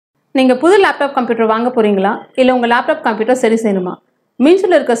நீங்கள் புது laptop computer வாங்க போகிறீங்களா இல்லை உங்கள் லேப்டாப் கம்ப்யூட்டர் சரி செய்யணுமா?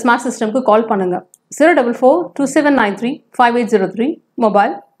 மீன்ஜூரில் இருக்க ஸ்மார்ட் சிஸ்டம்க்கு கால் பண்ணுங்கள். 04427935803,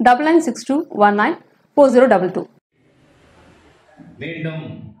 மொபைல் 9962194022. மீண்டும்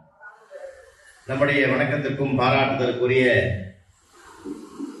நம்முடைய வணக்கத்திற்கும் பாராட்டுதலுக்குரிய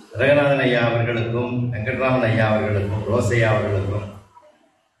ரங்கநாதன் ஐயா அவர்களுக்கும், வெங்கட்ராமன் ஐயா அவர்களுக்கும், ரோசையா அவர்களுக்கும்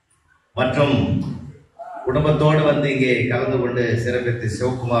மற்றும் குடும்பத்தோடு வந்து இங்கே கலந்து கொண்டு சிறப்பித்து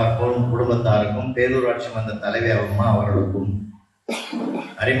சிவகுமார் குடும்பத்தாருக்கும், பேரூராட்சி மன்ற தலைவர் அம்மா அவர்களுக்கும்,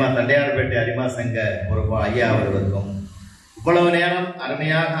 அரிமா தண்டையார்பேட்டை அரிமா சங்க பொறுப்பு ஐயா அவர்களுக்கும், இவ்வளவு நேரம்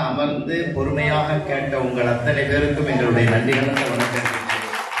அருமையாக அமர்ந்து பொறுமையாக கேட்ட உங்கள் அத்தனை பேருக்கும் எங்களுடைய நன்றிகள் வணக்கம்.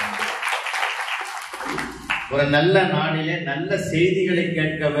 ஒரு நல்ல நாளிலே நல்ல செய்திகளை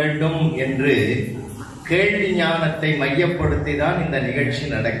கேட்க வேண்டும் என்று கேள்வி ஞானத்தை மையப்படுத்தி தான் இந்த நிகழ்ச்சி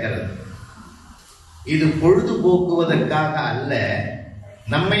நடக்கிறது. இது பொழுதுபோக்குவதற்காக அல்ல,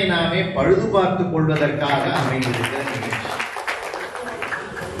 நம்மை நாமே பழுது பார்த்துக் கொள்வதற்காக அமைந்திருக்கிற நிகழ்ச்சி.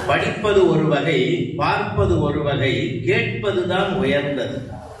 படிப்பது ஒரு வகை, பார்ப்பது ஒரு வகை, கேட்பதுதான் உயர்ந்தது.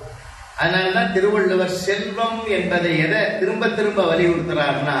 அதனால்தான் திருவள்ளுவர் செல்வம் என்பதை எதை திரும்ப திரும்ப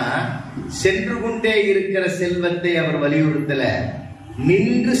வலியுறுத்துறார்னா, சென்று கொண்டே இருக்கிற செல்வத்தை அவர் வலியுறுத்தல,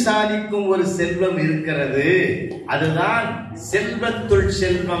 நின்று சாதிக்கும் ஒரு செல்வம் இருக்கிறது. அதுதான் செல்வத்துள்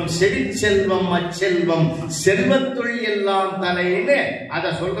செல்வம், செவிச்செல்வம், அச்செல்வம், செல்வத்துள் எல்லாம் தலைன்னு அதை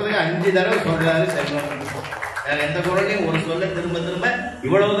சொல்றது 5 தடவை சொல்றாரு செல்வம். வேற எந்த குரலையும் ஒரு சொல்ல திரும்ப திரும்ப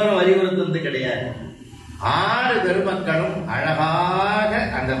இவ்வளவு தூரம் வலியுறுத்துறது கிடையாது. 6 பெருமக்களும் அழகாக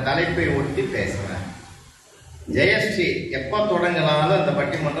அந்த தலைப்பை ஒட்டி பேசுறாங்க. ஜெயஸ்ரீ எப்ப தொடங்கினாலும் அந்த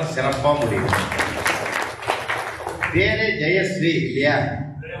பட்டிமன்றம் சிறப்பா முடியும். பேரே ஜெயஸ்ரீ இல்லையா,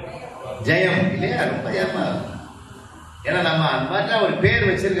 ஜெயம் இல்லையா, ரொம்ப ஏமா. ஏன்னா நம்ம அந்த மாதிரி ஒரு பேர்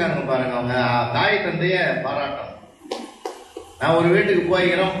வச்சிருக்காங்க பாருங்க, அவங்க தாய் தந்தைய பாராட்டம். நான் ஒரு வீட்டுக்கு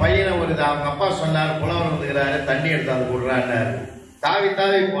போய்க்கிறோம், பையனை ஒரு அவங்க அப்பா சொன்னார், புலவர் வந்துக்கிறாரு, தண்ணி எடுத்தாந்து கொடுறான்னு தாவி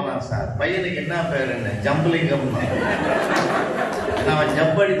தாவி போனான். சார் பையனுக்கு என்ன பேர், என்ன ஜம்பலிங்கம், அவன்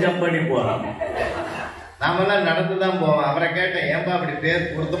ஜம்படி போறான். நாமெல்லாம் நடந்துதான் போவோம். அவரை கேட்டேன், ஏன்பா அப்படி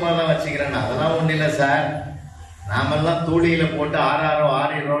பேர் பொருத்தமா தான் வச்சுக்கிறேன்னு. அதெல்லாம் ஒண்ணு இல்லை சார், நாமெல்லாம் தூளியில போட்டு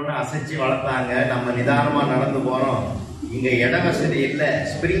ஆறிரோன்னு அசைச்சு வளர்த்தாங்க, நம்ம நிதானமா நடந்து போறோம். இங்க இட வசதி இல்ல,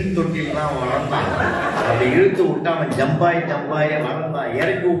 ஸ்பிரிங் தொட்டிலாம் வளர்ந்தான், அப்படி இழுத்து விட்டாம ஜம்பாய வளர்ந்தான்,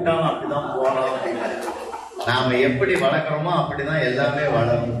 இறக்கி விட்டாம அப்படிதான் போறோம். நாம எப்படி வளர்க்கிறோமோ அப்படிதான் எல்லாமே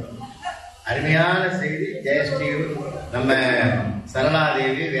வளரும். அருமையான செய்தி. ஜெயஸ்ரீ, நம்ம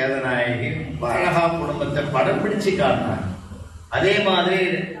சரளாதேவி, வேதநாயகி அழகா குடும்பத்தை படம் பிடிச்சு காட்டினாங்க. அதே மாதிரி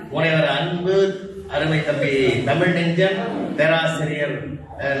முனைவர் அன்பு, அருமை தம்பி தமிழ் நெஞ்சன், பேராசிரியர்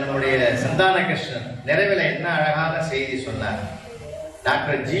நம்முடைய சந்தான கிருஷ்ணன் நிறைவில் என்ன அழகான செய்தி சொன்னார்.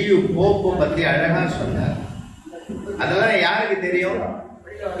 டாக்டர் ஜியு போப்பு பத்தி அழகா சொன்னார். அதெல்லாம் யாருக்கு தெரியும்?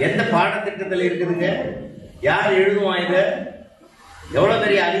 எந்த பாடத்திட்டத்தில் இருக்குதுங்க? யார் எழுதுவான்? இத எவ்வளவு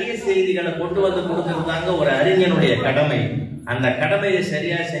பெரிய அரிய செய்திகளை கொண்டு வந்து கொடுத்திருந்தாங்க. ஒரு அறிஞனுடைய கடமை. அந்த கடமையை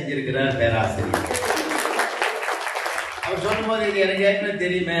சரியா செஞ்சிருக்கிறார் பேராசிரியர். அவர் சொல்லும்போது இது எனக்கு ஏற்கனவே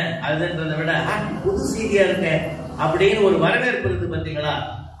தெரியுமே அதுன்றதை விட புது செய்தியா இருக்க அப்படின்னு ஒரு வரவேற்பு இருக்கு பார்த்தீங்களா?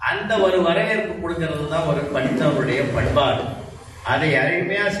 அந்த ஒரு வரவேற்பு கொடுக்கிறது தான் ஒரு படித்தவருடைய பண்பாடு. அதை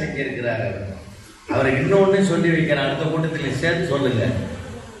அருமையா செஞ்சிருக்கிறார். அவருக்கு இன்னொன்னு சொல்லி வைக்கிறேன், அடுத்த கூட்டத்தில் சேர்த்து சொல்லுங்க.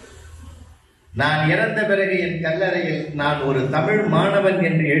 நான் இறந்த பிறகு என் கல்லறையில் நான் ஒரு தமிழ் மாணவன்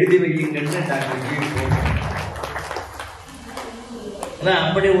என்று எழுதி வையுங்கள் டாக்டர் ஜி.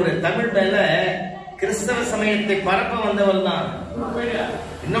 அப்படி ஒரு தமிழ் மேல கிறிஸ்தவ சமயத்தை பரப்ப வந்தவர் தான்.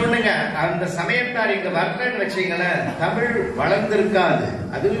 இன்னொன்னுங்க, அந்த சமயத்தார் இங்க வரலன்னு வச்சீங்களேன், தமிழ் வளர்ந்திருக்காது.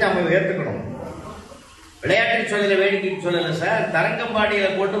 அதுவும் நம்ம ஏற்றுக்கணும். விளையாட்டு சொல்லல, வேடிக்கை சொல்லல சார். தரங்கம்பாடியில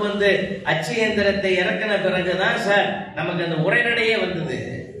கொண்டு வந்து அச்சு இயந்திரத்தை இறக்கின பிறகுதான் சார் நமக்கு அந்த உரைநடையே வந்தது.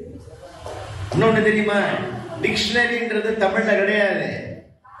 இன்னொன்னு தெரியுமா? டிக்ஷனரின்றது தமிழ்ல கிடையாது,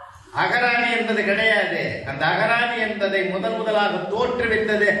 அகராதி என்பது கிடையாது. அந்த அகராதி என்பதை முதலாக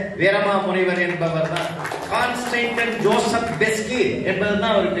தோற்றுவித்தது வீரமா முனிவர் என்பவர் தான். கான்ஸ்டன்டைன் ஜோசப் பெஸ்கி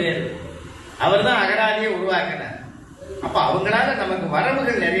என்பதுதான் அவர் பேர். அவர் தான் அகராதியை உருவாக்கினார். அப்ப அவங்களால நமக்கு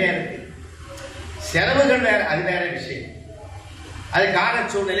வரவுகள் நிறைய இருக்கு, செலவுகள் வேற, அது வேற விஷயம். அது கால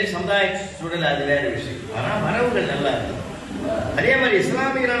சூழ்நிலை, சமுதாய சூழ்நிலை, அது வேற விஷயம். ஆனா வரவுகள் நல்லா இருக்கு. அதே மாதிரி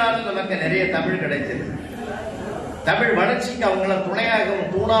இஸ்லாமியர்களால் நமக்கு நிறைய தமிழ் கிடைச்சது. தமிழ் வளர்ச்சிக்கு அவங்கள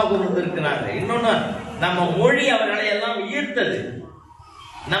துணையாகவும் தூணாகவும் இருந்திருக்கிறாங்க. இன்னொன்னு, நம்ம மொழி அவர்களை எல்லாம் ஈர்த்தது,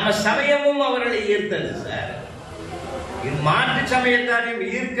 நம்ம சமயமும் அவர்களை ஈர்த்தது சார். மாற்று சமயத்தாரையும்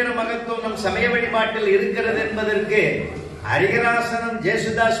ஈர்க்கிற மகத்துவம் நம் சமய வழிபாட்டில் இருக்கிறது என்பதற்கு ஹரிகராசனம்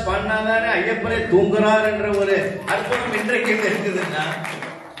ஜேசுதாஸ் பாடினாதானே ஐயப்பனை தூங்குறார் என்ற ஒரு அற்புதம் இன்றைக்கு இருக்குதுன்னா,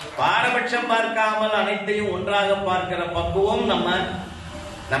 பாரபட்சம் பார்க்காமல் அனைத்தையும் ஒன்றாக பார்க்கிற பக்குவம் நம்ம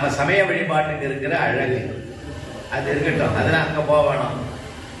நம்ம சமய வழிபாட்டுக்கு இருக்கிற அழகு அது இருக்கட்டும், அதெல்லாம் அங்க போகணும்.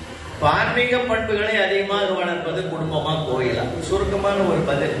 ஆன்மீக பண்புகளை அதிகமாக வளர்ப்பது குடும்பமா கோயிலா? சுருக்கமான ஒரு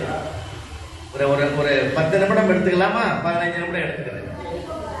பதில். ஒரு ஒரு 10 நிமிடம் எடுத்துக்கலாமா? 15 நிமிடம் எடுத்துக்கிறேன்.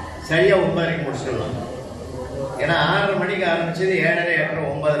 சரியா 9:30 முடிச்சிடலாம். ஏன்னா 6:30 மணிக்கு ஆரம்பிச்சது 7:30, 8:30,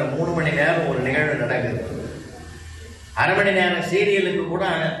 9:30 3 மணி நேரம் ஒரு நிகழ்வு நடக்குது. அரை மணி நேரம் சீரியலுக்கு கூட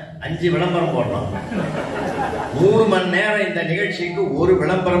 5 விளம்பரம் போடலாம். 100 மணி நேரம் இந்த நிகழ்ச்சிக்கு ஒரு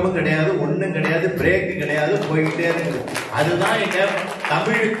விளம்பரமும் கிடையாது, ஒன்றும் கிடையாது, பிரேக்கு கிடையாது, போய்கிட்டே இருக்குது. அதுதான் எங்க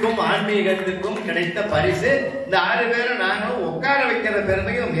தமிழுக்கும் ஆன்மீகத்துக்கும் கிடைத்த பரிசு. இந்த 6 பேரும் நாங்களும் உட்கார வைக்கிற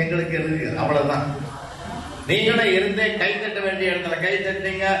பெருமையும் எங்களுக்கு இருக்கு. அவ்வளவுதான். நீங்களும் இருந்து கை தட்ட வேண்டிய இடத்துல கை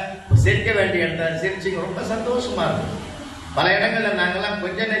தட்டுங்க, சிரிக்க வேண்டிய இடத்துல சிரிச்சிங்க. ரொம்ப சந்தோஷமா இருக்கும். பல இடங்கள்ல நாங்கெல்லாம்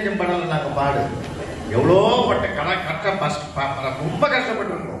கொஞ்சம் நெஞ்சம் படம் நாங்க பாடு எவ்வளோ ரொம்ப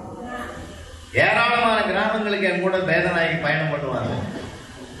கஷ்டப்பட்டு இருக்கோம். ஏராளமான கிராமங்களுக்கு என் கூட வேதநாயகி பயணம் பண்ணுவாங்க.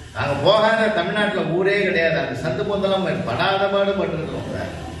 நாங்க போகாத தமிழ்நாட்டில் ஊரே கிடையாது. அந்த சந்து பொந்தெல்லாம் படாத பாடு பட்டு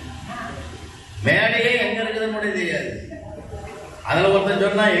மேடையே எங்க இருக்குதுன்னு தெரியாது. அதுல ஒருத்தன்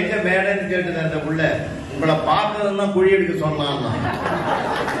சொன்னா எங்க மேடைன்னு கேட்டுது அந்த புள்ள. உங்களை பார்த்ததுன்னா குழி எடுக்க சொன்னான்.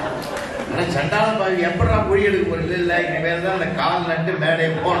 சண்டால பாவி எப்படா குழி எடுக்க போறது? இல்ல இனிமேல் தான் அந்த கால் நட்டு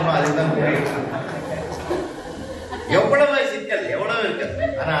மேடையை போடணும், அதுதான் குழி எடுக்கணும். எவ்வளவு சிக்கல், எவ்வளவு இருக்கு.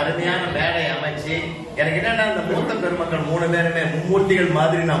 ஆனா அருமையான மேடை அமைச்சு எனக்கு என்னன்னா அந்த மூத்த பெருமக்கள் 3 பேருமே மும்மூர்த்திகள்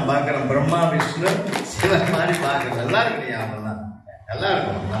மாதிரி நான் பாக்குறேன். பிரம்மா, விஷ்ணு, சிவன் மாதிரி பாக்குறேன். நல்லா இருக்கு. அவங்கெல்லாம் நல்லா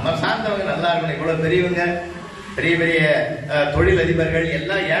இருக்கும். நம்ம சார்ந்தவங்க நல்லா இருக்கணும். இவ்வளவு பெரியவங்க, பெரிய பெரிய தொழில் அதிபர்கள்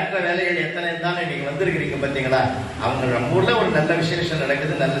எல்லாம் ஏற்ற வேலைகள் எத்தனை தானே நீங்க வந்திருக்கிறீங்க பாத்தீங்களா? அவங்க நம்ம ஊர்ல ஒரு நல்ல விசேஷம்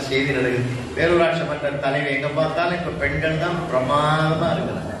நடக்குது, நல்ல செய்தி நடக்குது. பேரூராட்சி மன்ற தலைவி எங்க பார்த்தாலும் இப்ப பெண்கள் தான் பிரமாதமா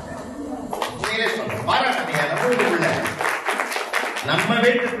இருக்கிறாங்க. நம்ம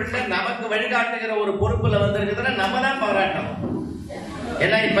வீட்டு பிள்ளை நமக்கு வழிகாட்டுகிற ஒரு பொறுப்புல வந்திருக்குதுன்னா நம்ம தான் பாராட்டணும்.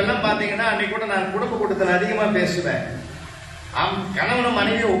 ஏன்னா இப்ப எல்லாம் பாத்தீங்கன்னா அன்னைக்கு கூட நான் குடும்ப கூட்டத்தில் அதிகமா பேசுவேன். கணவனும்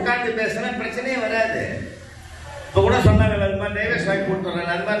மனைவி உட்கார்ந்து பேசுனா பிரச்சனையே வராது. இப்ப கூட சொன்னாங்க அது மாதிரி டைவர்ஸ் வாங்கி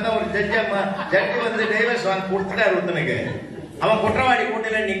கொடுத்துறேன். அது மாதிரி தான் ஒரு ஜட்ஜி வந்து டைவர்ஸ் வாங்கி கொடுத்துட்டாரு ஒருத்தனுக்கு. அவன் குற்றவாளி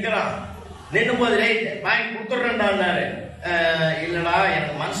கூட்டில நிக்கிறான். நின்னும் போது வாங்கி கொடுத்துட்றேன்டாரு. இல்லடா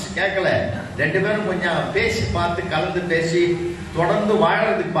எனக்கு மனசு கேட்கல, 2 பேரும் கொஞ்சம் பேசி பார்த்து கலந்து பேசி தொடர்ந்து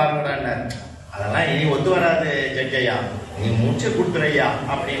வாழறதுக்கு பாருங்கடா. அதெல்லாம் இனி ஒத்து வராது ஜட்ஜையா, நீ மூச்சு கொடுத்துறையா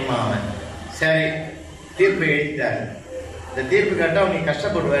அப்படின்னு அவன். சரி தீர்ப்பு எழுதிட்டாரு. இந்த தீர்ப்பு கேட்டா நீ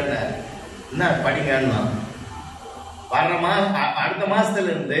கஷ்டப்படுவேன். என்ன படிங்கன்னா அடுத்த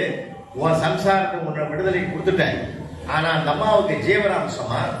மாசத்துல இருந்து உன் சம்சாரத்தை உன்னை விடுதலை கொடுத்துட்டேன். ஆனா அந்த அம்மாவுக்கு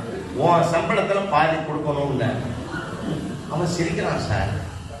ஜீவனாம்சமா உன் சம்பளத்துல பாதி கொடுக்கணும்னு. அவன் சிரிக்கிறான். சார்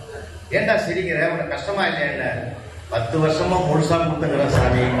ஏண்டா சிரிக்கிற, உனக்கு கஷ்டமா இல்லையா? 10 வருஷமா முழுசா கொடுத்துக்கிற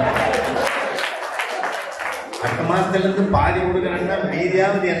சாமி, அடுத்த மாசத்துல இருந்து பாதி கொடுக்குறேன்னா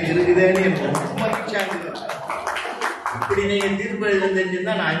மீதியாவது எனக்கு இருக்குதேன்னு எனக்கு ரொம்ப மகிழ்ச்சியா இருக்குது. இப்படி நீங்க தீர்ப்பு எழுத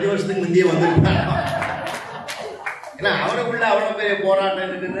தெரிஞ்சிருந்தா நான் 5 வருஷத்துக்கு முந்தைய வந்திருப்பேன். ஏன்னா அவருக்குள்ள அவ்வளவு பெரிய போராட்டம்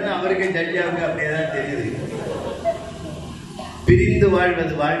இருக்குன்னு அவருக்கு ஜட்ஜாவுக்கு அப்படியேதான் தெரியுது. பிரிந்து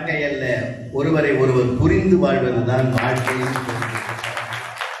வாழ்வது வாழ்க்கை அல்ல, ஒருவரை ஒருவர் புரிந்து வாழ்வதுதான் வாழ்க்கை.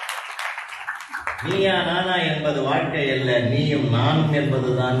 நீயா நானா என்பது வாழ்க்கை அல்ல, நீயும் நானும்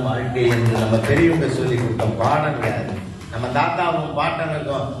என்பதுதான் வாழ்க்கை என்று நம்ம பெரியவங்க சொல்லி கொடுத்த பாடங்க. நம்ம தாத்தாவும்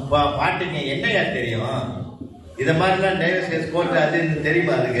பாட்டனுக்கும் பாட்டுங்க என்னையா தெரியும்? இத மாதிரிலாம் டைவர்ஸ் கேஸ் கோர்ட் அது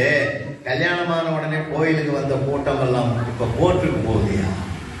தெரியுமா? அதுக்கு கல்யாணமான உடனே கோயிலுக்கு வந்த கூட்டம் எல்லாம் இப்ப கோர்ட்டுக்கு போகுதியா?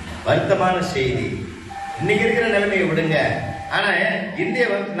 வருத்தமான செய்தி. இன்னைக்கு இருக்கிற நிலைமையை விடுங்க. ஆனா இந்திய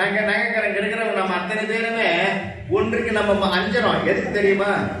நாங்க நகைக்கரங்க இருக்கிறவங்க நம்ம அத்தனை பேருமே ஒன்றுக்கு நம்ம அஞ்சனம். எதுக்கு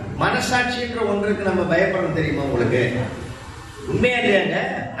தெரியுமா? மனசாட்சின்ற ஒன்றுக்கு நம்ம பயப்படணும். தெரியுமா உங்களுக்கு? உண்மையா இல்லையாங்க?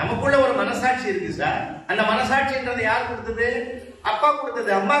 நமக்குள்ள ஒரு மனசாட்சி இருக்கு சார். அந்த மனசாட்சின்றது யார் கொடுத்தது? அப்பா கொடுத்தது,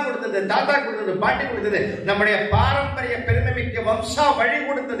 அம்மா கொடுத்தது, தாத்தா கொடுத்தது, பாட்டி கொடுத்தது. நம்முடைய பாரம்பரிய பெருமைமிக்க வம்சா வழி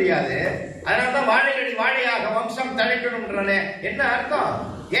கொடுத்தது யாரு? அதனாலதான் வாழையடி வாழையாக வம்சம் தழைக்கணும்ன்றனே. என்ன அர்த்தம்?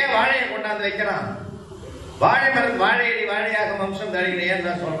 ஏன் வாழையை கொண்டாந்து வைக்கிறான்? வாழை மரம் வாழையடி வாழையாக வம்சம் தழைக்கிறேன்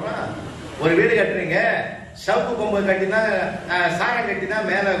தான் சொல்றான். ஒரு வீடு கட்டுறீங்க, சவுக்கு கொம்பு கட்டினா சாரம் கட்டினா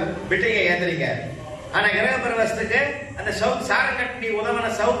மேல பிட்டையை ஏத்துறீங்க. ஆனா கிரக பிரவேசத்துக்கு அந்த சவுக்கு சாரம் கட்டி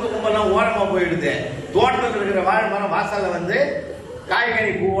உதவன சவுக்கு கொம்பெல்லாம் ஓரமா போயிடுது. தோட்டத்தில் இருக்கிற வாழை மரம் வாசல்ல வந்து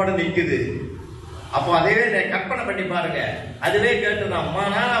காய்கறி பூவோட நிக்குது. அப்போ அதுவே கற்பனை பண்ணி பாருங்க. அதுவே கேட்டு அம்மா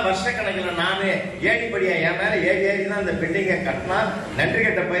நான் வருஷக்கணக்கில் நானு ஏடிப்படியா என் மேல ஏறிதான் அந்த பில்டிங்கை கட்டினா நன்றி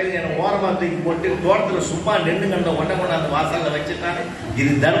கட்ட பயிலுங்க என்ன ஓரமா தூக்கி போட்டு தோட்டத்துல சும்மா நின்று கண்ட ஒன்றை கொண்டாந்து வாசல்ல வச்சுட்டாங்க.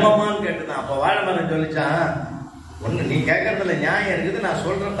 இது தர்மமான்னு கேட்டுதான். அப்ப வாழை மரம் சொல்லிச்சான், ஒண்ணு நீ கேட்கறதுல நியாயம் இருக்குது, நான்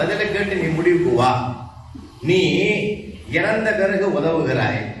சொல்ற பதில கேட்டு நீ முடிவுக்கு வா. நீ இறந்த பிறகு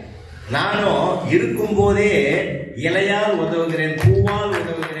உதவுகிறாய், நானும் இருக்கும் போதே இலையால் உதவுகிறேன், பூவால்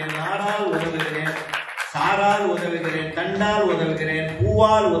உதவுகிறேன், நாடால் உதவுகிறேன், சாரால் உதவுகிறேன், தண்டால் உதவுகிறேன்,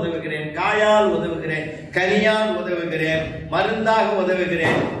 பூவால் உதவுகிறேன், காயால் உதவுகிறேன், கனியால் உதவுகிறேன், மருந்தாக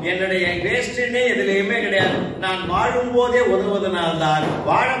உதவுகிறேன். என்னுடைய வேஸ்டே எதுலையுமே கிடையாது. நான் வாழும் போதே உதவுவதனால்தான்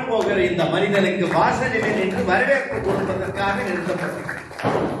வாழப்போகிற இந்த மனிதனுக்கு வாசலில் நின்று வரவேற்பு கொடுப்பதற்காக நிறுத்தப்பட்டிருக்கிறேன்.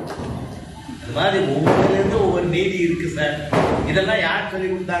 அது மாதிரி ஒவ்வொருலேருந்து ஒவ்வொரு நீதி இருக்கு சார். இதெல்லாம் யார் சொல்லி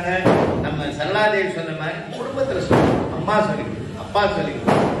கொடுத்தாங்க? நம்ம சரளாதேவி சொன்ன மாதிரி குடும்பத்தில் சொல்லி, அம்மா சொல்லி, அப்பா சொல்லி,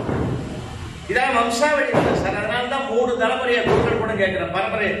 இதான் வம்சாவளி சார். அதனால்தான் 3 தலைமுறையை குருக்கள் கூட கேட்கிற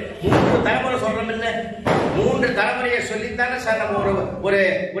பரம்பரை 3 தலைமுறை சொல்றோம் இல்ல, 3 தலைமுறையை சொல்லித்தானே சார் நம்ம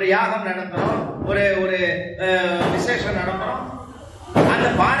ஒரு யாகம் நடத்துறோம், ஒரு விசேஷம் நடத்துறோம். அந்த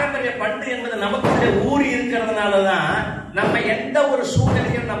பாரம்பரிய பண்பு என்பது நமக்குள்ள ஊறி இருக்கிறதுனாலதான் நம்ம எந்த ஒரு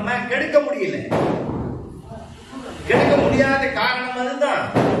சூழ்நிலையும் நம்ம கெடுக்க முடியல. கெடுக்க முடியாத காரணம் அதுதான்.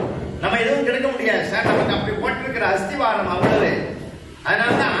 நம்ம எதுவும் கெடுக்க முடியாது சார். நமக்கு அப்படி போட்டிருக்கிற அஸ்திவாரம் அவ்வளவு.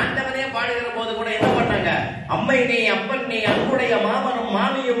 அதனாலதான் ஆண்டவனே பாடுகிற போது கூட என்ன பண்ணாங்க? அம்மை நீ, அப்பன் நீ, அன்புடைய மாமனும்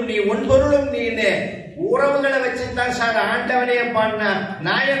மாமியும் நீ, ஒன்பொருளும் நீ, உறவுகளை வச்சுதான் சார் ஆண்டவனே பாடின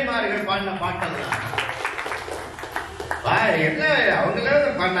நாயன்மார்கள் பாடின பாட்டெல்லாம். என்ன அவங்களே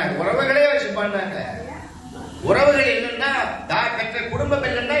பாடினாங்க, உறவுகளே வச்சு பாடினாங்க. உறவுகள் இல்லைன்னா, பெற்ற குடும்பம்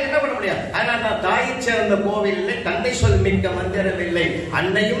இல்லைன்னா என்ன பண்ண முடியாது? அதனால தாயை சேர்ந்த கோவில் இல்லை, தந்தை சொல் மிக்க மந்திரம் இல்லை,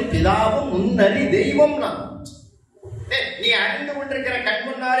 அன்னையும் பிதாவும் முன்னறி தெய்வம் தான். நீ அறிந்து கொண்டிருக்கிற கண்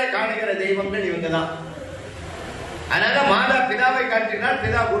முன்னாலே காணுகிற தெய்வங்கள் இவங்கதான். அதனால மாதா பிதாவை காட்டுகிறார்,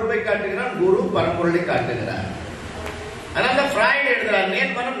 பிதா குருவை காட்டுகிறார், குரு பரம்பொருளை காட்டுகிறார். அதனால ஃப்ராய்ட் எழுதுறார்,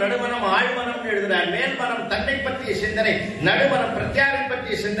 மேல்மனம் நடுமனம் ஆழ்மனம் எழுதுறார். மேல்மனம் தன்னை பற்றிய சிந்தனை, நடுமனம் பிரத்யாரை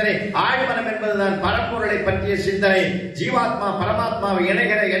பற்றிய சிந்தனை, ஆழ்மனம் என்பதுதான் பரம்பொருளை பற்றிய சிந்தனை. ஜீவாத்மா பரமாத்மாவை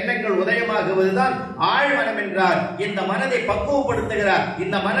இணைகிற எண்ணங்கள் உதயமாகுவதுதான் ஆழ்மனம் என்றார். இந்த மனதை பக்குவப்படுத்துகிறார்,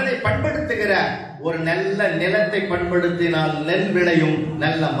 இந்த மனதை பண்படுத்துகிறார். ஒரு நல்ல நிலத்தை பண்படுத்தினால் நெல் விளையும்,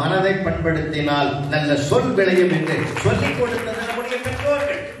 நல்ல மனதை பண்படுத்தினால் நல்ல சொல் விளையும் என்று சொல்லிக் கொடுத்தது நம்முடைய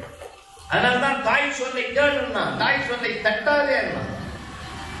பெற்றோர்கள். அதனால்தான் தாய் சொல்லை கேளுன்னா, தாய் சொல்லை தட்டாதே.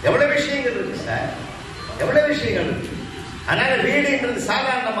 எவ்வளவு விஷயங்கள் இருக்கு சார், எவ்வளவு விஷயங்கள் இருக்கு. அதனால வீடுன்றது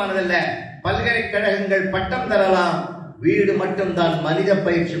சாதாரணமானதல்ல. பல்கலைக்கழகங்கள் பட்டம் தரலாம், வீடு மட்டும்தான் மனித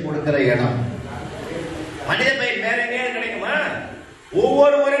பயிற்சி கொடுக்கிற இடம். மனித பயிர் வேற எங்கேயும் கிடைக்குமா?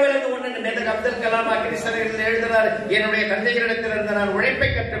 ஒவ்வொரு உறவிலிருந்து ஒன்று. அப்துல் கலாம் அக்னிசரையில் எழுதினார், என்னுடைய தந்தைகளிடத்திலிருந்து நான் உழைப்பை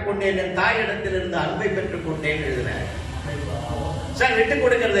கற்றுக்கொண்டேன், என் தாயிடத்திலிருந்து அன்பை பெற்றுக் கொண்டேன் எழுதினார். சார் விட்டு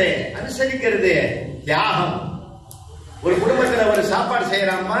கொடுக்கிறது, அனுசரிக்கிறது, தியாகம். ஒரு குடும்பத்துல ஒரு சாப்பாடு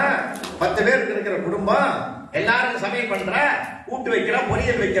செய்யறாமா, 10 பேருக்கு இருக்கிற குடும்பம், எல்லாரும் சமையல் பண்ற, கூட்டு வைக்கிறா,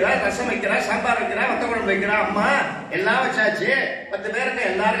 பொரியல் வைக்கிறா, ரசம் வைக்கிறா, சாம்பார் வைக்கிறா, வத்த குழம்பு வைக்கிறா, அம்மா எல்லாம் வச்சாச்சு. 10 பேருக்கு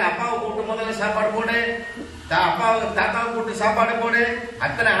எல்லாரும் அப்பாவை கூட்டு முதல்ல சாப்பாடு போடு, அப்பாவுக்கு தாத்தாவை கூட்டு சாப்பாடு போடு.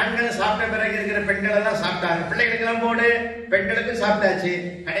 அத்தனை ஆண்களும் சாப்பிட்ட பிறகு இருக்கிற பெண்கள் எல்லாம் சாப்பிட்டாங்க, பிள்ளைகளுக்கு எல்லாம் போடு, பெண்களுக்கும் சாப்பிட்டாச்சு.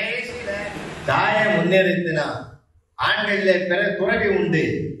 கடைசியில தாயை முன்னேறினா ஆண்கள்ல பிற துறவி உண்டு.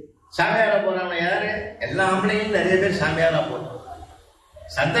 சாமியாரா போறாங்க யாரு? எல்லா ஆம்பளையும் நிறைய பேர் சாமியாரா போறோம்,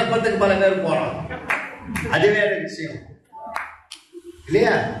 சந்தர்ப்பத்துக்கு பல பேர் போறோம். அது வேற விஷயம்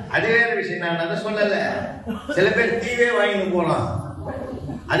இல்லையா? அது வேற விஷயம். நான் அதை சொல்லல. சில பேர் தீவே வாங்கி போலாம்,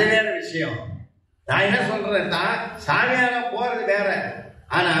 அது வேற விஷயம். நான் என்ன சொல்றேன், சாமியாரா போறது வேற.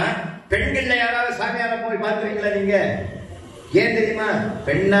 ஆனா பெண்கள்ல யாராவது சாமியாரா போய் பார்த்துருக்கீங்களா நீங்க? ஏன் தெரியுமா?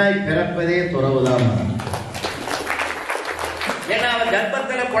 பெண்ணாய் பிறப்பதே துறவுதான். ஏன்னா அவர்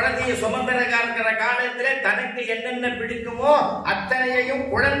கர்ப்பத்துல குழந்தையை சுமந்திருக்கிற காலத்திலே தனக்கு என்னென்ன பிடிக்குமோ அத்தனையையும்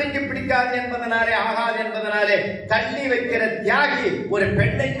குழந்தைக்கு பிடிக்காது என்பதனாலே, ஆகாது என்பதனாலே தள்ளி வைக்கிற தியாகி ஒரு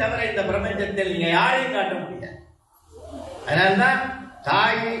பெண்ணை தவிர இந்த பிரபஞ்சத்தில் நீங்க யாரையும் காட்ட முடியாது. அதனால்தான்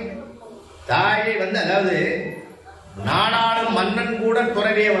தாயை அதாவது நாடாளும் மன்னன் கூட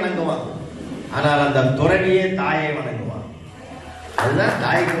துறவியை வணங்குவான், ஆனால் அந்த துறவியே தாயை வணங்குவான். அதுதான்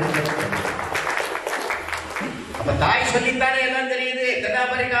தாய்க்கு. அப்ப தாய் சொல்லித்தானே எல்லாம் தெரியுது.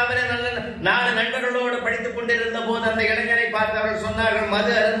 தென்னாப்பிரிக்காவிலே 4 நண்பர்களோடு படித்துக் கொண்டிருந்த போது அந்த இளைஞரை பார்த்து அவர்கள் சொன்னார்கள்,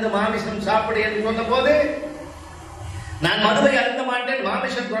 மது அருந்து மாமிசம் சாப்பிடு என்று சொன்ன போது, நான் மதுவை அருந்த மாட்டேன்,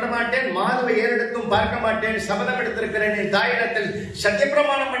 மாமிசம் தொட மாட்டேன், மாதுவை ஏறெடுத்தும் பார்க்க மாட்டேன், சபதம் எடுத்திருக்கிறேன், என் தாயிடத்தில்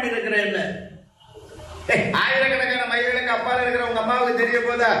சத்தியப்பிரமாணம் பண்ணியிருக்கிறேன். ஆயிரக்கணக்கான மைல்களுக்கு அப்பால் இருக்கிற உங்க அம்மாவுக்கு தெரிய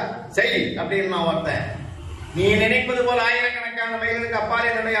போதா? செய் அப்படின்னு நான் ஒருத்தன். நீ நினைப்பது போல ஆயிரக்கணக்கான மைல்களுக்கு அப்பால்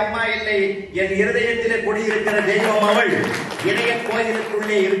என்னுடைய அம்மா இல்லை. என் இருதயத்திலே குடியிருக்கிற தெய்வம் அவள். இதய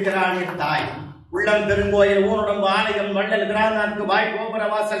கோயிலுக்குள்ளே இருக்கிறாள் என் தாய். உள்ளம் பெருங்கோயில், ஊனுடம்பு ஆலயம், வள்ளல் கிராநாற்கு வாய் கோபுர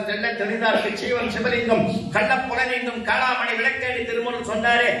வாசல், செல்ல தெளிந்தார்க்கு சீவன் சிவலிங்கம், கள்ளப்புலனிங்கும் காளாமணி விளக்கேடி திருமுறை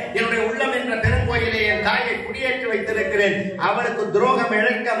சொன்னாரே, என்னுடைய உள்ளம் என்ற பெருங்கோயிலே என் தாயை குடியேற்றி வைத்திருக்கிறேன், அவளுக்கு துரோகம்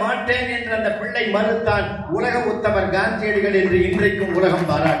இழைக்க மாட்டேன் என்று அந்த பிள்ளை மறுத்தான். உலக உத்தவர் காந்தியடிகள் என்று இன்றைக்கும் உலகம்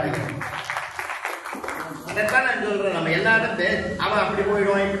பாராட்டுகிறேன். இதைத்தான் நான் சொல்றேன். நம்ம எல்லாரும் அவன் அப்படி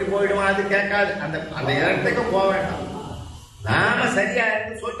போயிடுவான் இப்படி போயிடுவான் அது கேட்காது. அந்த அந்த இடத்துக்கு போக வேண்டாம். நாம சரியா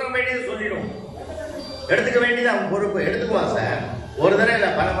இருந்து சொல்ற வேண்டியது சொல்லிடுவோம். எடுத்துக்க வேண்டியது அவன் பொறுப்பு. எடுத்துக்குவான் சார். ஒரு தடவை இல்ல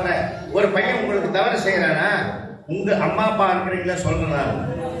பலமுறை. ஒரு பையன் உங்களுக்கு தவறு செய்யறானா, உங்க அம்மா அப்பா இருக்கிறீங்களா சொல்றேன்,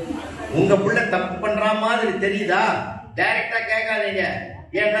 உங்க பிள்ளை தப்பு பண்ற மாதிரி தெரியுதா, டைரக்டா கேட்காதீங்க.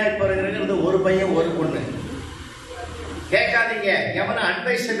 ஏன்னா இப்ப இருக்கிறது ஒரு பையன் ஒரு பொண்ணு. கேட்காதீங்க. எவனும்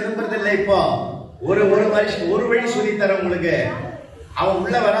அட்வைஸ் விரும்புறது இல்லை. இப்போ ஒரு வருஷம் ஒரு வழி சொல்லி தர உங்களுக்கு. அவன்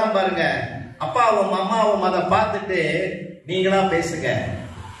உள்ள வராம பாருங்க. அப்பா அவன் அம்மாவும் அதை பார்த்துட்டு நீங்களா பேசுங்க.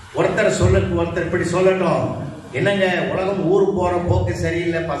 ஒருத்தர் ஒருத்தர் இப்படி சொல்லட்டும், என்னங்க உலகம் ஊருக்கு போற போக்கு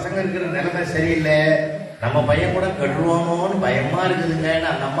சரியில்லை, பசங்க இருக்கிற நிலைமை சரியில்லை, நம்ம பையன் கூட கட்டுருவானோன்னு பயமா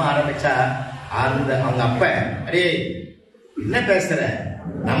இருக்குதுங்கன்னு அந்த அம்மா ஆரம்பிச்சா அவங்க அப்ப அரே என்ன பேசுற,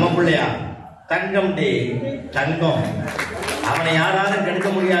 நம்ம பிள்ளையா தங்கம் டே தங்கம், அவனை யாராலும் கெடுக்க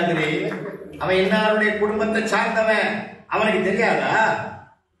முடியாது, அவன் எல்லாருடைய குடும்பத்தை சார்ந்தவன், அவனுக்கு தெரியாதா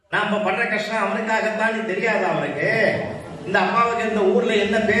நாம பண்ற கஷ்டம் அவனுக்காகத்தான் தெரியாதா அவனுக்கு? இந்த அம்மாவுக்கு இந்த ஊர்ல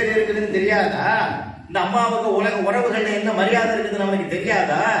என்ன பேர் இருக்குதுன்னு தெரியாதா? இந்த அம்மாவுக்கு உலக உறவுகள்ல என்ன மரியாதை இருக்குதுன்னு அவனுக்கு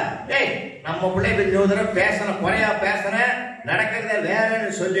தெரியாதா? ஏய் நம்ம பிள்ளை பெற்றோதர பேசன குறையா பேசன நடக்கிறத வேறன்னு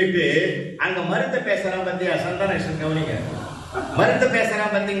சொல்லிட்டு அங்க மருந்த பேசுறான் பத்தியா சந்தானேஷன் கவனிங்க. மருந்த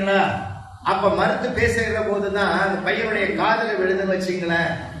பேசுறான் பாத்தீங்களா? அப்ப மருந்து பேசுகிற போதுதான் அந்த பையனுடைய காதல விழுதுன்னு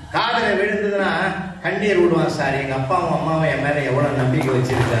வச்சுங்களேன். காதல விழுந்ததுன்னா கண்ணீர் விடுவான். சார் எங்க அப்பாவும் அம்மாவும் என் மேல எவ்வளவு நம்பிக்கை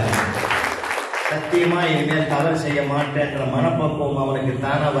வச்சிருக்காங்க, சத்தியமா இனிமேல் தவறு செய்ய மாட்டேன்ற மனப்பக்குவம் அவனுக்கு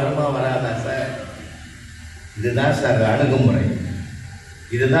தானா வருமா வராதா சார்? இதுதான் சார் அணுகுமுறை.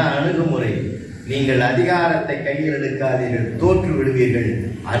 இதுதான் அணுகுமுறை. நீங்கள் அதிகாரத்தை கையில் எடுக்காதீர்கள், தோற்று விடுவீர்கள்.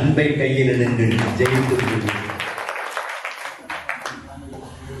 அன்பை கையில் எடுங்கள், ஜெயித்து விடுவீர்கள்.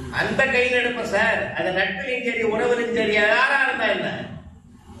 அன்பை கையில் எடுப்ப சார். அது நட்பிலும் சரி உறவிலும் சரி யாரா இருந்தா என்ன,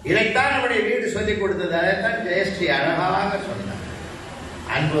 இதைத்தான் நம்முடைய வீடு சொல்லிக் கொடுத்தது. அதைத்தான் ஜெயஸ்ரீ அழகாக சொன்னார்.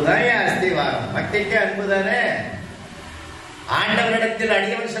 அன்புதான் என் அஸ்திவாரம். பக்திக்கு அன்புதானே. ஆண்டவரிடத்தில்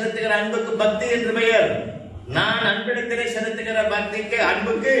அடியவன் செலுத்துகிற அன்புக்கு பக்தி என்று பெயர். நான் அன்பிடத்திலே செலுத்துகிற பக்திக்கு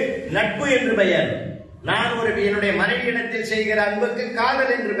அன்புக்கு நட்பு என்று பெயர். நான் என்னுடைய மனைவியிடத்தில் செய்கிற அன்புக்கு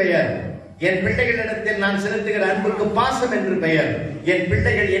காதல் என்று பெயர். என் பிள்ளைகளிடத்தில் நான் செலுத்துகிற அன்புக்கு பாசம் என்று பெயர். என்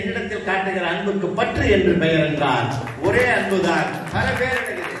பிள்ளைகள் என்னிடத்தில் காட்டுகிற அன்புக்கு பற்று என்று பெயர் என்றால் ஒரே அன்புதான். பல பேர்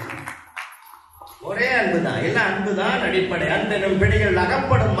ஒரே அன்புதான், எல்லாம் அன்புதான் அடிப்படை. அன்பெனும் பிள்ளைகள்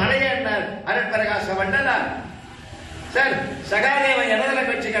அகப்படும் மலையே என்றார் அருட்பிரகாச வள்ளலார். சார் சகாதேவன் எதில்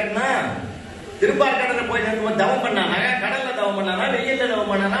வச்சு கட்டினா? திருப்பார்கடல போய் தவம் பண்ணானா? கடல்ல தவம் பண்ணானா? வெயில்ல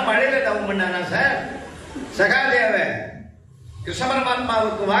தவம் பண்ணானா? மழையில தவம் பண்ணானா? சார் சகாதேவ கிருஷ்ண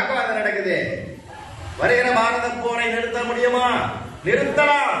பரமாத்மாவுக்கு வாக்குவாதம் நடக்குது. வருகிற பாரத போரை நிறுத்த முடியுமா?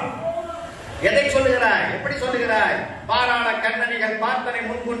 நிறுத்தலாம். எதை சொல்லுகிறாய்? எப்படி சொல்லுகிறாய்? பாராள கண்ணனிகள் பார்த்தனை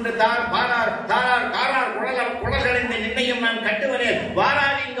முன்கொண்டு குழல்களின் நிர்ணயம் நான் கட்டுவனே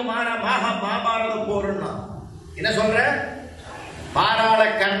வாராதி இங்கு மகாபாரத போருன்னா என்ன சொல்ற? பாராள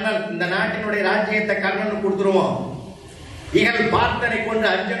கர்ணன், இந்த நாட்டினுடைய ராஜ்யத்தை கர்ணனுக்கு கொடுத்துருவோம். இகழ் பார்த்தனை கொண்டு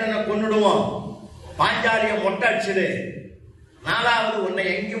அர்ஜுனனை கொன்னுடுவோம். பாஞ்சாலிய மொட்டை அடிச்சுடு. நாலாவது உன்னை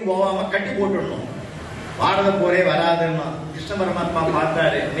எங்கேயும் போகாம கட்டி போட்டுடணும். பாரத போரே வராதுன்னா கிருஷ்ண பரமாத்மா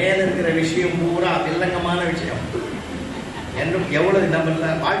பார்த்தாரு. மேல இருக்கிற விஷயம் பூரா வில்லங்கமான விஷயம் என்றும் எவ்வளவு நம்ம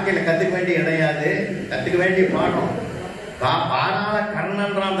வாழ்க்கையில கத்துக்க வேண்டிய கிடையாது, கத்துக்க வேண்டிய பாடம். பாராள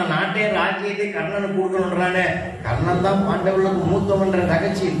கர்ணன்றான், அந்த நாட்டே ராஜ்யத்தை கர்ணனுக்கு கொடுக்கணும்ன்றானே. கர்ணன் தான் பாண்டவர்களுக்கு மூத்தவன்ற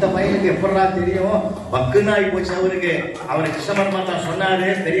தகச்சி இந்த பையனுக்கு எப்படா தெரியும்? பக்குனாய் போச்சு அவருக்கு. அவர் கிருஷ்ண பரமாத்மா சொன்னாரு,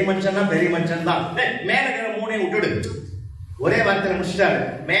 பெரிய மனுஷன் தான், பெரிய மனுஷன் தான். மேலகிற மூணையும் விட்டுடு. ஒரே வார்த்தையில முடிச்சிட்டாரு.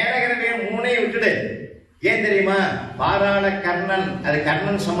 மேலகிற மூணையும் விட்டுடு. ஏன் தெரியுமா? பாராள கர்ணன், அது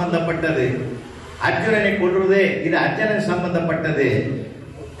கர்ணன் சம்பந்தப்பட்டது. அர்ஜுனனை கொள்வது இது அர்ஜுனன் சம்பந்தப்பட்டது.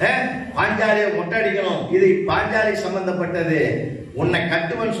 பாஞ்சாலியை மொட்டடிக்கணும், இது பாஞ்சாலி சம்பந்தப்பட்டது. உன்னை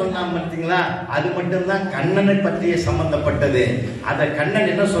கட்டுவன் சொன்னான் பார்த்தீங்களா, அது மட்டும்தான் கண்ணனை பற்றிய சம்பந்தப்பட்டது. அத கண்ணன்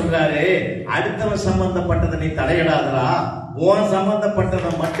என்ன சொல்றாரு? அடுத்தவன் சம்பந்தப்பட்டதை நீ தலையிடாதரா, உன்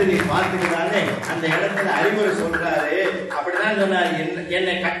சம்பந்தப்பட்டதை மட்டும் நீ பார்த்துக்கிறானே அந்த இடத்துல அறிவுரை சொல்றாரு. அப்படிதான் சொன்னாரு.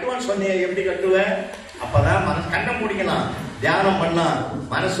 என்னை கட்டுவன் சொன்னிய, எப்படி கட்டுவேன்? அப்பதான் கண்ணை முடிக்கலாம், தியானம் பண்ணா,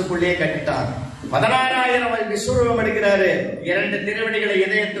 மனசுக்குள்ளேயே கட்டிட்டான். 16,000 விஸ்வரூபம் எடுக்கிறாரு. 2 திருவடிகளை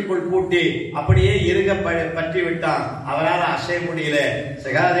இதயத்துக்குள் பூட்டி அப்படியே இருக பற்றி விட்டான். அவரால் அசைய முடியல.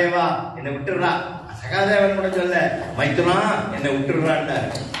 சகாதேவா என்னை விட்டுடுறா. சகாதேவன் கூட சொல்ல, மைத்துனா என்னை விட்டுடுறான்.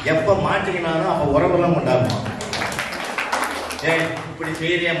 எப்ப மாட்டிக்கினானோ அப்ப உறவெல்லாம் கொண்டாடுவான். இப்படி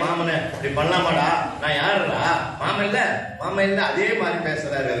செய்யறிய மாமனை இப்படி பண்ணலாமாடா? நான் யாருடா? மாமன் இல்ல, மாமன் இல்ல. அதே மாதிரி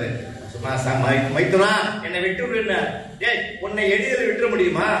பேசுறாரு அவரு. மைத்துனா என்னை விட்டு விடுன. உன்னை எளிதில் விட்டுற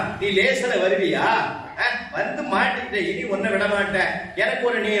முடியுமா? நீ லேசல வருவியா? வந்து மாட்டிக்கிட்டேன், இனி ஒன்ன விட மாட்டேன், எனக்கு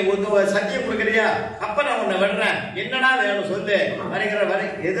ஒரு நீ சத்தியம் கொடுக்கறியா, அப்ப நான் உன்னை விடுறேன், என்னடா வேணும் சொல்லு.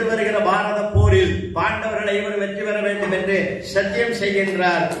 எதிர்வருகிற பாரத போரில் பாண்டவர்களை இவர் வெற்றி பெற வேண்டும் என்று சத்தியம்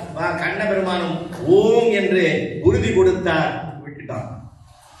செய்கின்றார். கண்ண பெருமானும் ஓம் என்று உறுதி கொடுத்தார். விட்டுட்டான்.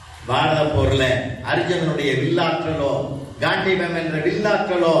 பாரத போர்ல அர்ஜுனனுடைய வில்லாற்றலோ, காண்டீபம் என்ற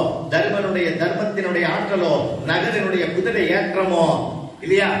வில்லாற்றலோ, தர்மனுடைய தர்மத்தினுடைய ஆற்றலோ, நகரினுடைய குதிரை ஏற்றமோ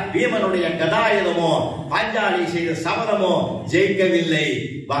இல்லையா, பீமனுடைய கதாயுதமோ, பாஞ்சாலி செய்த சபதமோ ஜெயிக்கவில்லை.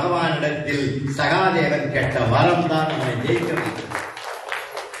 பகவானிடத்தில் சகாதேவன் கேட்ட வரம் தான் நம்மை ஜெயிக்கவில்லை.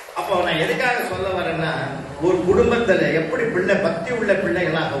 அப்போ நான் எதுக்காக சொல்ல வரேன்னா, ஒரு குடும்பத்துல எப்படி பிள்ளை பக்தி உள்ள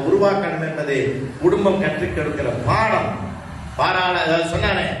பிள்ளைகளாக உருவாக்கணும் என்பது குடும்பம் கற்றுக் கொடுக்கிற பாடம்.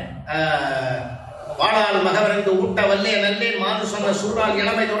 சொன்னானே, வாழால் மகவரந்து ஊட்ட வல்லே நல்லேன், மாது சொன்ன சூடால்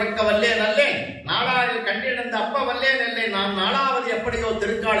இளமை துறக்க வல்லே நல்லேன், நாடாளில் கண்டிருந்த அப்ப வல்லே நல்லே, நான் நாளாவது எப்படியோ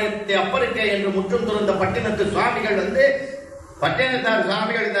திருக்காலத்தை அப்பருக்கே என்று முற்றும் துறந்த பட்டினத்து சுவாமிகள் பட்டினத்தார்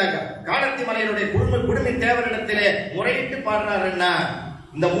சுவாமிகள் இந்த காலத்தி மலையினுடைய குடுமி தேவரிடத்திலே முறையிட்டு பாடுறாருன்னா,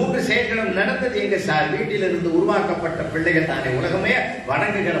 இந்த 3 செயல்களும் நடந்தது எங்க சார்? வீட்டிலிருந்து உருவாக்கப்பட்ட பிள்ளைகள் தானே. உலகமே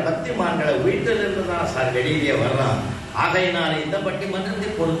வணங்குகிற பக்திமான்களை வீட்டிலிருந்து தான் சார் வெளியே வர்றான். ஆகையினால இந்த பட்டிமன்றத்தை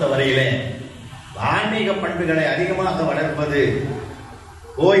பொறுத்த வரையிலே ஆன்மீக பண்புகளை அதிகமாக வளர்ப்பது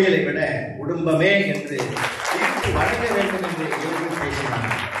கோயிலை விட குடும்பமே என்று வழங்க வேண்டும் என்று பேசினாங்க.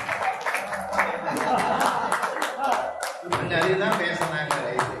 அதுதான் பேசினாங்க.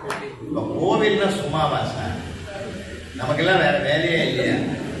 இப்ப கோவில்னா சும்மாவா சார்? நமக்கெல்லாம் வேற வேலையே இல்லையா?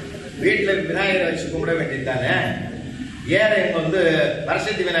 வீட்டுல விநாயகரை வச்சு கும்பிட வேண்டியதானே. ஏன் இவங்க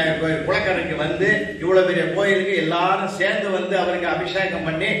வரசக்தி விநாயகர் கோயில் குளக்கரைக்கு இவ்வளவு பெரிய கோயிலுக்கு எல்லாரும் சேர்ந்து அவருக்கு அபிஷேகம்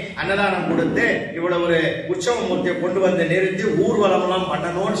பண்ணி அன்னதானம் கொடுத்து இவ்வளவு ஒரு உற்சவ மூர்த்தியை கொண்டு நிறுத்தி ஊர்வலம் எல்லாம்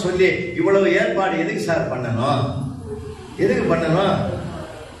பண்ணணும்னு சொல்லி இவ்வளவு ஏற்பாடு எதுக்கு சார் பண்ணணும்? எதுக்கு பண்ணணும்?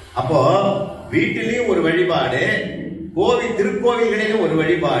 அப்போ வீட்டிலையும் ஒரு வழிபாடு, திருக்கோவில்களிலும் ஒரு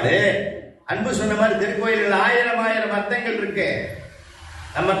வழிபாடு. அன்பு சொன்ன மாதிரி திருக்கோயில்கள் ஆயிரம் அர்த்தங்கள் இருக்கு.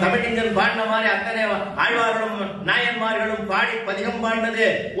 நம்ம தமிழிங்கன் பாடின மாதிரி அத்தனை ஆழ்வார்களும் நாயன்மார்களும் பாடி பதிகம் பாடினது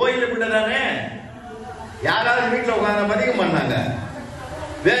கோயிலுக்குள்ளதானே. யாராவது வீட்டுல உட்கார்ந்து பதிகம் பண்ணாங்க?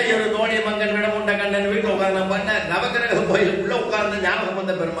 வேறு தோழி மங்கன் விடமுண்ட கண்ணன் வீட்டுல உட்கார்ந்து பண்ண, நவகிரக கோயிலுக்குள்ள உட்கார்ந்து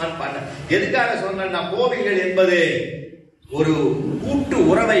ஞானசம்பந்த பெருமான் பாடின. எதுக்காக சொன்னா, கோவில்கள் என்பது ஒரு கூட்டு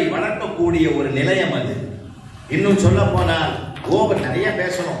உறவை வளர்க்கக்கூடிய ஒரு நிலையம். அது இன்னும் சொல்ல போனால் கோபுரம் நிறைய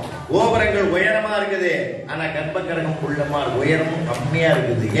பேசணும். கோபுரங்கள் உயரமா இருக்குது, ஆனா கர்ப்பகிரகம் குள்ளமா உயரமும் கம்மியா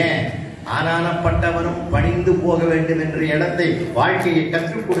இருக்குது. ஏன்? ஆனானப்பட்டவரும் பணிந்து போக வேண்டும் என்ற இடத்தை வாழ்க்கையை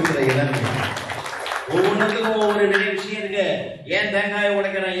கற்றுக் கொடுக்கிற இடம். ஒவ்வொன்றுக்கும் ஒவ்வொரு விஷயம் இருக்கு. ஏன் தேங்காய்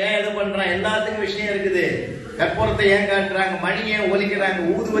உடைக்கிறான், ஏன் இது பண்றான், எல்லாத்துக்கும் விஷயம் இருக்குது. கற்பூரத்தை ஏன் காட்டுறாங்க, மணி ஏன் ஒலிக்கிறாங்க,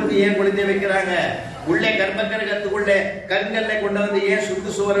 ஊதுபத்தி ஏன் கொளுத்தி வைக்கிறாங்க, உள்ளே கர்ப்பகிரகத்துக்குள்ளே கண்களை கொண்டு ஏன் சுத்து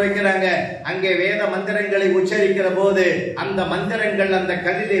சுவர் வைக்கிறாங்க, அங்கே வேத மந்திரங்களை உச்சரிக்கிற போது அந்த மந்திரங்கள் அந்த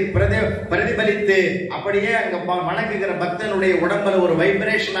கல்லிலே பிரதிபலித்து அப்படியே அங்க வணங்குகிற பக்தனுடைய உடம்புல ஒரு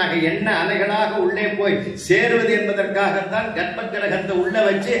வைப்ரேஷனாக என்ன அலைகளாக உள்ளே போய் சேருவது என்பதற்காகத்தான் கர்ப்பகிரகத்தை உள்ள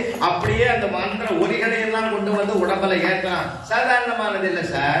வச்சு அப்படியே அந்த மந்திர ஒலிகளை எல்லாம் கொண்டு உடம்புல ஏற்றலாம். சாதாரணமானது இல்லை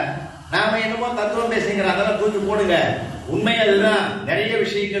சார். நாம என்னமோ தத்துவம் பேசுகிறோம், அதெல்லாம் தூக்கி போடுங்க. உண்மை அதுதான். நிறைய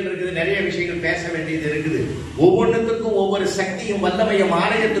விஷயங்கள் இருக்குது, நிறைய விஷயங்கள் பேச வேண்டியது இருக்குது. ஒவ்வொன்றுக்கும் ஒவ்வொரு சக்தியும் வல்லமையும்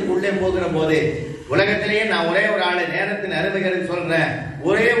ஆலயத்துக்குள்ளே போகிற போது உலகத்திலேயே நான் ஒரே ஒரு ஆளு நேரத்தின் அருமைகள் சொல்றேன்.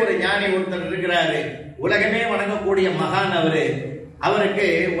 ஒரே ஒரு ஞானி ஒருத்தர் இருக்கிறாரு, உலகமே வணங்கக்கூடிய மகான். அவருக்கு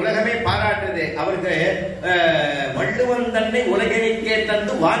உலகமே பாராட்டுது. அவருக்கு வள்ளுவன் தன்னை உலகிற்கே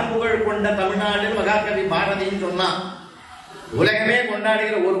தந்து வான்புகழ் கொண்ட தமிழ்நாடு மகாகவி பாரதின்னு சொன்னான். உலகமே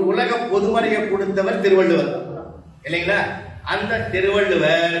கொண்டாடுகிற ஒரு உலக பொதுமறையை கொடுத்தவர் திருவள்ளுவர் இல்லைங்களா? அந்த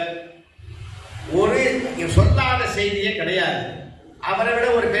திருவள்ளுவர் ஒரு சொல்லாத செய்தியே கிடையாது. அவரை விட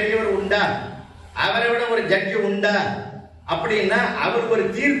ஒரு பெரியவர் உண்டா? அவரை விட ஒரு ஜட்ஜி உண்டா? அப்படின்னா அவர் ஒரு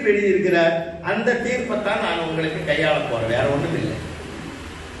தீர்ப்பு எழுதியிருக்கிறார். அந்த தீர்ப்பைத்தான் நான் உங்களுக்கு கையாள போறேன், வேற ஒண்ணும் இல்லை.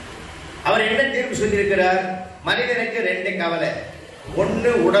 அவர் என்ன தீர்ப்பு சொல்லியிருக்கிறார்? மனிதனுக்கு 2 கவலை,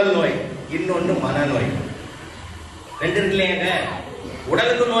 ஒன்னு உடல் நோய், இன்னொன்னு மனநோய். 2 இருக்கு இல்லையாங்க?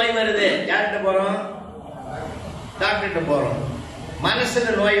 உடலுக்கு நோய் வருது, யார்கிட்ட போறோம்? டாக்டர்கிட்ட போறோம்.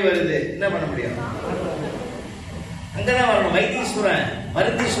 மனசுல நோய் வருது, என்ன பண்ண முடியும்? அங்கதான் வரணும். வைத்தீஸ்வரன்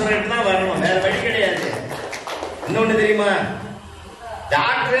மருந்தீஸ்வரன் தான் வரணும், வேற வழி கிடையாது. இன்னொன்னு தெரியுமா?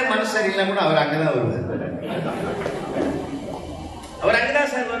 டாக்டரே மனசு சரியில்லை கூட அவர் அங்கதான் வருவார். அவர்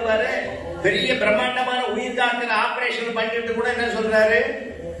அங்கதான் சார் வருவாரு. பெரிய பிரம்மாண்டமான உயிர் காக்கிற ஆபரேஷன் பண்ணிட்டு கூட என்ன சொல்றாரு?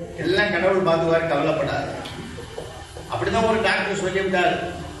 எல்லாம் கடவுள் பார்த்துவாரு, கவலைப்படாது. அப்படிதான் ஒரு டாக்டர் சொல்லிவிட்டாரு.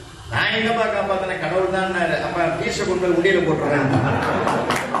 நான் எங்கப்பா காப்பாத்தின, கடவுள் தான். அப்ப பீச கொண்டு போய் உண்டியில போட்டுறேன்.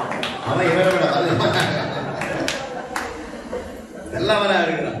 அவன் இவரை விட நல்லவனா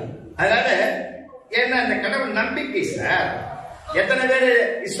இருக்கிறான். அதனால எப்படி சார்? எத்தனை பேர்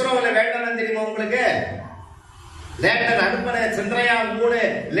இஸ்ரோவில் வேண்டாம் தெரியுமா உங்களுக்கு? லேண்டர் அனுப்பின சந்திரயான் 3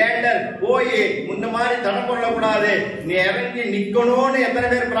 லேண்டர் போய் முன்ன மாதிரி தடம் பண்ணக்கூடாது, நீ இறங்கி நிக்கணும்னு எத்தனை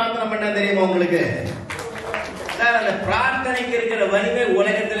பேர் பிரார்த்தனை பண்ண தெரியுமா உங்களுக்கு? சார், அந்த பிரார்த்தனைக்கு இருக்கிற வலிமை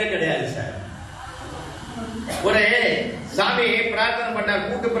உலகத்திலே கிடையாது சார். ஒரு சாமி பிரார்த்தனை பண்ணார்,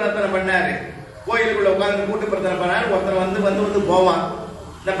 கூட்டு பிரார்த்தனை பண்ணாரு, கோயிலுக்குள்ள உட்கார்ந்து கூட்டு பிரார்த்தனை பண்ணாரு. ஒருத்தர் வந்து போவான்,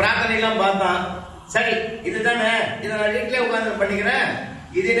 இந்த பிரார்த்தனை எல்லாம் பார்த்தான். சரி, இதுதானே, இதை நான் வீட்டிலே உட்கார்ந்து பண்ணிக்கிறேன்,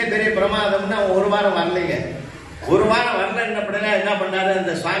 இதுனே பெரிய பிரமாதம்னு அவன் ஒரு வாரம் வரலைங்க. ஒரு வாரம் வரல, என்ன பண்ணாரு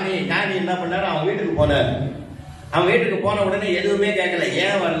அந்த சுவாமி ஞானி என்ன பண்ணாரு, அவன் வீட்டுக்கு போனாரு. அவன் வீட்டுக்கு போன உடனே எதுவுமே கேட்கல,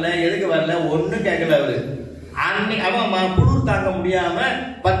 ஏன் வரல, எதுக்கு வரல, ஒன்னும் கேட்கல. அவரு அன்னைக்கு அவன் குளிர் தாங்க முடியாம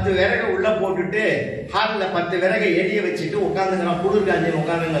 10 விறகு உள்ள போட்டுட்டு ஹால்ல 10 விறகை எரிய வச்சுட்டு உட்காந்துங்கிறான், குளிர் காஞ்சி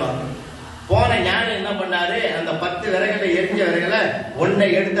உட்காந்துங்கிறான். போன ஞானி என்ன பண்ணாரு, அந்த 10 விறகுல எரிஞ்ச விறகுல ஒன்னை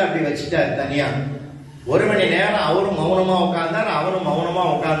எடுத்து அப்படி வச்சுட்டாரு தனியா. 1 மணி நேரம் அவரும் மௌனமா உட்கார்ந்தார், அவரும் மௌனமா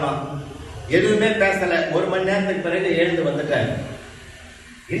உட்கார்ந்தான், எதுவுமே பேசல. 1 மணி நேரத்துக்கு பிறகு எழுந்து வந்துட்டார்.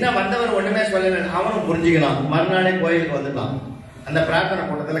 இன்னும் வந்தவர் ஒண்ணுமே சொல்லல, அவனும் புரிஞ்சுக்கலாம். மறுநாளே கோயிலுக்கு வந்துட்டான், அந்த பிரார்த்தனை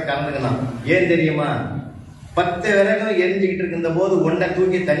கூட்டத்துல கலந்துக்கலாம். ஏன் தெரியுமா? 10 விறகும் எரிஞ்சுக்கிட்டு இருந்த போது ஒன்றை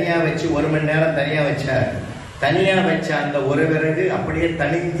தூக்கி தனியா வச்சு 1 மணி நேரம் தனியா வச்சார். தனியா வச்ச அந்த ஒரு விறகு அப்படியே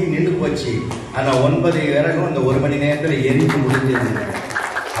தனிஞ்சு நின்று போச்சு. ஆனா 9 விறகும் அந்த 1 மணி நேரத்துல எரிஞ்சு முடிஞ்சது.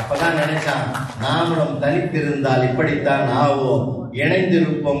 அப்பதான் நினைச்சான், நாமளும் தனித்திருந்தால் இப்படித்தான் ஆவோம்,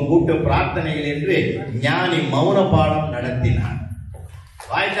 இணைந்திருப்போம் கூட்டு பிரார்த்தனைகள் என்று ஞானி மௌன பாடம் நடத்தினார்.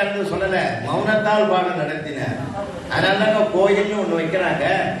 வாய் திறந்து சொல்லல, மௌனத்தால் பாடம் நடத்தினார். அதனால கோயில்னு ஒண்ணு வைக்கிறாங்க.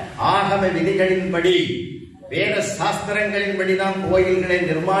 ஆகம விதிகளின்படி, வேத சாஸ்திரங்களின்படிதான் கோயில்களை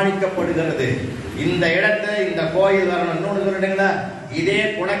நிர்மாணிக்கப்படுகிறது. இந்த இடத்துல இந்த கோயில் வரணும். இன்னொன்னு சொல்லிடுங்களா, இதே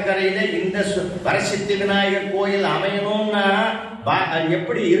குளக்கரையில இந்த வரசித்தி விநாயகர் கோயில் அமையணும்னா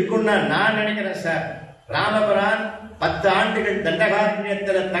எப்படி இருக்கும்னா நான் நினைக்கிறேன் சார். ராமபிரான் 10 ஆண்டுகள்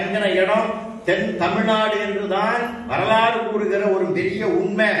தண்டகாரண்யத்துல தங்கின இடம் தென் தமிழ்நாடு என்றுதான் வரலாறு கூறுகிற ஒரு பெரிய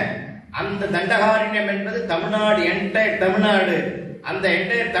உண்மை. அந்த தண்டகாரண்யம் என்பது தமிழ்நாடு, என்டையர் தமிழ்நாடு. அந்த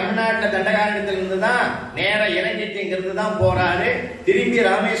என்டையர் தமிழ்நாட்டுல தண்டகாரண்யத்தில் இருந்துதான் நேர இலங்கைக்கு தான் போறாரு. திரும்பி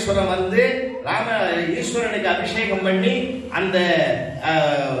ராமேஸ்வரம் வந்து ஈஸ்வரனுக்கு அபிஷேகம் பண்ணி அந்த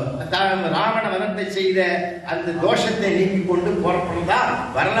ராவண வதத்தை செய்த அந்த தோஷத்தை நீக்கி கொண்டு புறப்படுறதா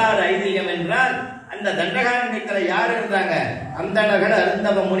வரலாறு ஐதீகம். என்றால் அந்த தண்டகாரண்யத்துல யார் இருந்தாங்க? அந்தணர்கள்,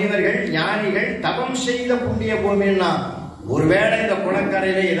 அருந்தவ முனிவர்கள், ஞானிகள் தவம் செய்த புண்ணிய பூமின்னா. ஒருவேளை இந்த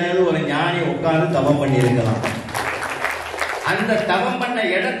குளக்கரையில ஏதாவது ஒரு ஞானி உட்கார்ந்து தவம் பண்ணி இருக்கலாம். அந்த தவம் பண்ண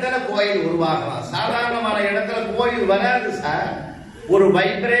இடத்துல கோயில் உருவாகலாம். சாதாரணமான இடத்துல கோயில் வராது சார். ஒரு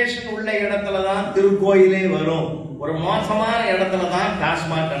வைப்ரேஷன் உள்ள இடத்துலதான் திருக்கோயிலே வரும். ஒரு மோசமான இடத்துலதான்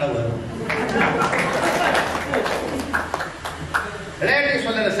டாஸ்மாக் கடை வரும்.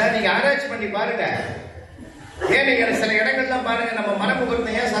 சொல்லல சார், நீங்க ஆராய்ச்சி பண்ணி பாருங்க. ஏன் நீங்க சில இடங்கள்லாம் பாருங்க, நம்ம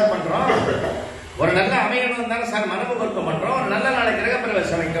மனமுகூர்த்தம் ஏன் சார் பண்றோம்? ஒரு நல்ல அமையணும் தானே சார் மனமுகூர்த்தம் பண்றோம். ஒரு நல்ல நாளை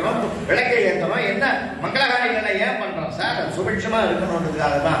கிரகப்பிரவேசம் வைக்கிறோம், விளக்கை ஏற்றணும், என்ன மங்களகாரிகளை ஏன் பண்றோம் சார்? சுபிட்சமா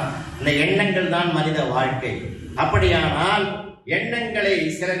இருக்கணும்ன்றதுக்காக தான். இந்த எண்ணங்கள் தான் மனித வாழ்க்கை. அப்படியானால் எண்ணங்களை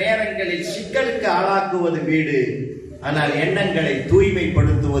சில நேரங்களில் சிக்கலுக்கு ஆளாக்குவது வீடு, ஆனால் எண்ணங்களை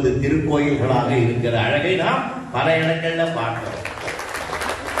தூய்மைப்படுத்துவது திருக்கோயில்களாக இருக்கிற அழகை நாம் பல இடங்கள்ல பார்க்கிறோம்.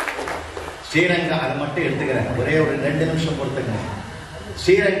 ஸ்ரீரங்கம், அதை மட்டும் எடுத்துக்கிறேன், ஒரே ஒரு 2 நிமிஷம் பொறுத்துக்கிறேன்.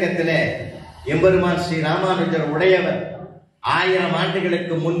 ஸ்ரீரங்கத்திலே எம்பெருமான் ஸ்ரீ ராமானுஜர் உடையவர் 1000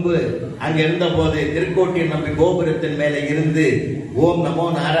 ஆண்டுகளுக்கு முன்பு அங்க இருந்த போது திருக்கோட்டில் நம்பி கோபுரத்தின் மேல இருந்து ஓம் நமோ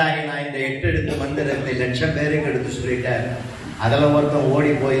நாராயணா இந்த 8 எழுத்து மந்திரத்தை 1,00,000 பேருக்கு எடுத்து சொல்லிட்டார். அதுல ஒருத்தன்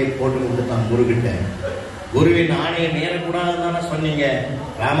ஓடி போய் போட்டு கொடுத்தான் குரு கிட்ட. குருவின் ஆணையை மீறக்கூடாதுன்னு சொன்னீங்க,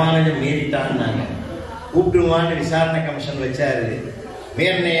 ராமானுஜன் மீறிட்டான்னு கூப்பிட்டுவான்னு விசாரணை கமிஷன் வச்சாரு.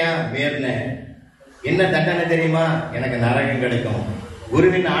 மீறினையா? மீறின. என்ன தண்டனை தெரியுமா? எனக்கு நரகம் கிடைக்கும்.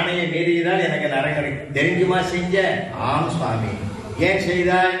 குருவின் ஆணையை மீறியதால் எனக்கு நரகம் கிடைக்கும். தெரிஞ்சுமா செஞ்ச? ஆம் சுவாமி. ஏன்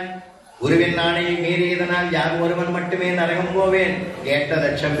செய்தாய்? குருவின் ஆணையை மீறியதனால் யார் ஒருவன் மட்டுமே நரகம் போவேன், கேட்ட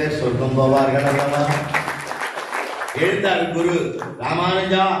 1,00,000 பேர் சொர்க்கம் போவார்கள் அல்லவா? எழுந்தார் குரு,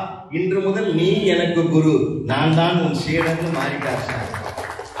 ராமானுஜா இன்று முதல் நீ எனக்கு குரு, நான் தான் உன் சீடன்னு மாறிட்டார் சார்.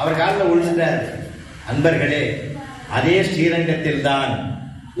 அவர் காலில் விழுந்தார். அன்பர்களே, அதே ஸ்ரீரங்கத்தில் தான்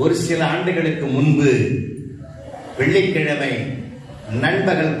ஒரு சில ஆண்டுகளுக்கு முன்பு வெள்ளிக்கிழமை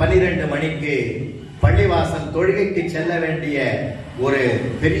நண்பகல் 12 மணிக்கு பள்ளிவாசல் தொழுகைக்கு செல்ல வேண்டிய ஒரு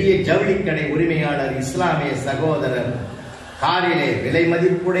பெரிய ஜவுளிக்கடை உரிமையாளர் இஸ்லாமிய சகோதரர் காரிலே, விலை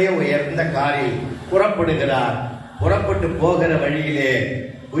மதிப்புடைய உயர்ந்த காரில் புறப்படுகிறார். புறப்பட்டு போகிற வழியிலே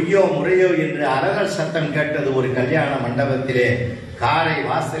குய்யோ முறையோ என்று அரகல் சத்தம் கேட்டது. ஒரு கல்யாண மண்டபத்திலே காரை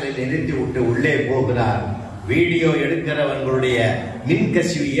வாசலில் நிறுத்தி விட்டு உள்ளே போகிறார். வீடியோ எடுக்கிறவர்களுடைய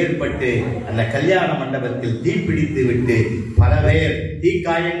மின்கசிவு ஏற்பட்டு அந்த கல்யாண மண்டபத்தில் தீப்பிடித்து விட்டு பல பேர்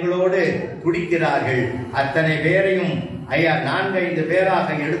தீக்காயங்களோடு குடிக்கிறார்கள். அத்தனை பேரையும் 4-5 பேராக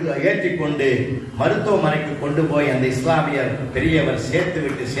ஏற்றிக்கொண்டு மருத்துவமனைக்கு கொண்டு போய் அந்த இஸ்லாமியர் பெரியவர் சேர்த்து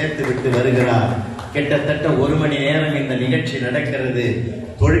விட்டு வருகிறார். கிட்டத்தட்ட 1 மணி நேரம் இந்த நிகழ்ச்சி நடக்கிறது.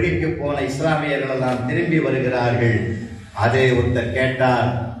 தொழுகைக்கு போன இஸ்லாமியர்கள் எல்லாம் திரும்பி வருகிறார்கள். அதே ஒருத்தர் கேட்டார்,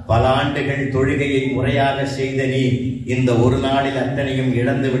 பல ஆண்டுகள் தொழுகையை முறையாக செய்த நீ இந்த ஒரு நாளில் அத்தனையும்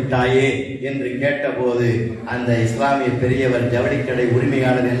இழந்து விட்டாயே என்று கேட்டபோது அந்த இஸ்லாமிய பெரியவர் ஜவுளிக்கடை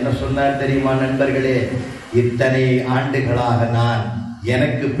உரிமையாளர் என்ன சொன்னார் தெரியுமா நண்பர்களே? இத்தனை ஆண்டுகளாக நான்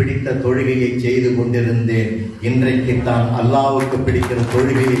எனக்கு பிடித்த தொழுகையை செய்து கொண்டிருந்தேன், இன்றைக்கு தான் அல்லாஹ்வுக்கு பிடிக்கிற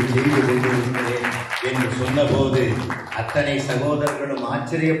தொழுகையை செய்து கொண்டிருக்கிறேன் என்று சொன்னபோது அத்தனை சகோதரர்களும்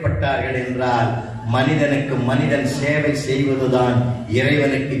ஆச்சரியப்பட்டார்கள். என்றால் மனிதனுக்கு மனிதன் சேவை செய்வதுதான்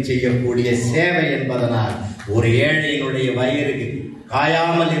இறைவனுக்கு செய்யக்கூடிய சேவை என்பதனால் ஒரு ஏழையினுடைய வயிறுக்கு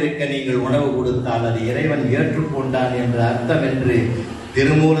காயாமல் இருக்க நீங்கள் உணவு கொடுத்தால் அது இறைவன் ஏற்றுக்கொண்டான் என்ற அர்த்தம் என்று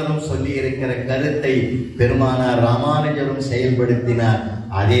திருமூலரும் சொல்லி இருக்கிற கருத்தை பெருமானார் ராமானுஜரும் செயல்படுத்தினார்.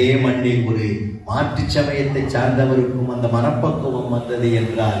 அதே மண்ணில் ஒரு மாற்று சமயத்தை சார்ந்தவருக்கும் அந்த மனப்பக்குவம் வந்தது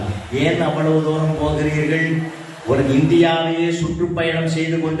என்றால் ஏன் அவ்வளவு தூரம் போகிறீர்கள்? ஒரு இந்தியாவையே சுற்றுப்பயணம்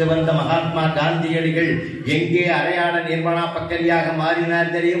செய்து கொண்டு வந்த மகாத்மா காந்தியடிகள் எங்கே அரையாள நிர்மலா பக்கரியாக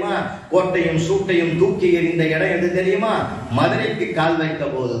மாறினார் தெரியுமா? கோட்டையும் சூட்டையும் தூக்கி எறிந்த இடம் எது தெரியுமா? மதுரைக்கு கால் வைத்த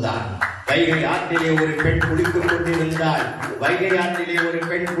போதுதான். வைகை ஆற்றிலே ஒரு பெண் குளித்துக் கொண்டிருந்தாள். வைகை ஆற்றிலே ஒரு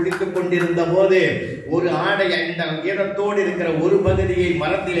பெண் குளித்துக் கொண்டிருந்த போது ஒரு ஆடை இந்த ஈரத்தோடு இருக்கிற ஒரு பகுதியை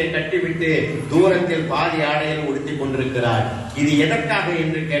மரத்திலே கட்டிவிட்டு தூரத்தில் பாதி ஆடையில் உடுத்திக் கொண்டிருக்கிறார். இது எதற்காக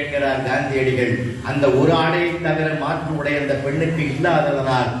என்று கேட்கிறார் காந்தியடிகள். அந்த ஒரு ஆடையை தவிர மாற்று உடை அந்த பெண்ணுக்கு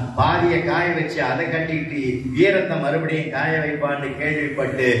இல்லாததனால் பாதியை காய வச்சு அதை கட்டிட்டு ஈரத்தை மறுபடியும் காய வைப்பான்னு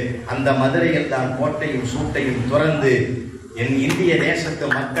கேள்விப்பட்டு அந்த மதுரையில் தான் கோட்டையும் சூட்டையும் துறந்து என் இந்திய தேசத்து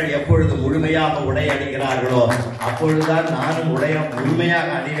மக்கள் எப்பொழுது முழுமையாக உடை அணிகிறார்களோ அப்பொழுதுதான் நானும் முழுமையாக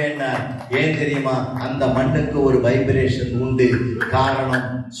அணிவேன்னார். ஏன் தெரியுமா? அந்த மண்ணுக்கு ஒரு வைப்ரேஷன் உண்டு. காரணம்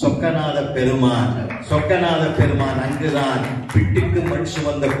சொக்கநாத பெருமான் அங்குதான் பிட்டுக்கு மண்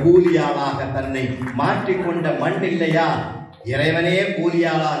சுமந்த கூலியாளாக தன்னை மாற்றிக்கொண்ட மண் இல்லையா? இறைவனே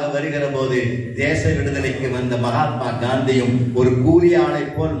கூலியாளாக வருகிற போது தேச விடுதலைக்கு வந்த மகாத்மா காந்தியும் ஒரு கூலியாளை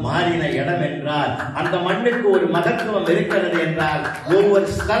போல் மாறின இடம் என்றால் அந்த மண்ணுக்கு ஒரு மகத்துவம் இருக்கிறது என்றால் ஒவ்வொரு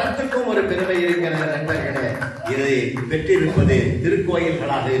ஸ்தலத்துக்கும் ஒரு பெருமை இருக்கிறது நண்பர்களே. இதை பெற்றிருப்பது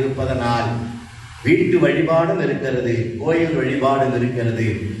திருக்கோயில்களாக இருப்பதனால் வீட்டு வழிபாடும் இருக்கிறது, கோயில் வழிபாடும் இருக்கிறது.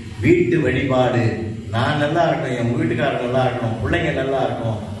 வீட்டு வழிபாடு நான் நல்லா இருக்கணும், என் வீட்டுக்காரர் நல்லா இருக்கணும், பிள்ளைங்க நல்லா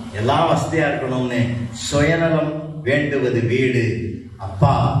இருக்கணும், எல்லாம் வசதியா இருக்கணும்னு சுயநலம் வேண்டுவது வீடு.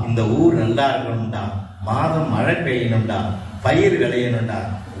 அப்பா இந்த ஊர் நல்லா இருக்கணும்டா, மாதம் மழை பெய்யணும்டா, பயிர் விளையணும்டா,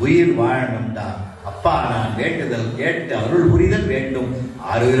 உயிர் வாழணும்டா, அப்பா நான் வேண்டுதல் கேட்டு அருள் புரிதல் வேண்டும்,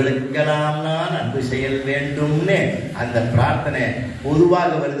 அருள்களுக்கெல்லாம் நான் அன்பு செயல் வேண்டும்னு அந்த பிரார்த்தனை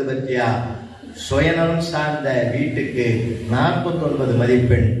பொதுவாக வருது பற்றியா? சுயநலம் சார்ந்த வீட்டுக்கு 49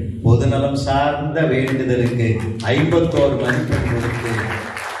 மதிப்பெண், பொதுநலம் சார்ந்த வேண்டுதலுக்கு 51 மதிப்பெண் கொடுத்து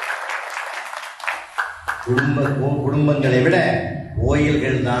குடும்பங்களை விட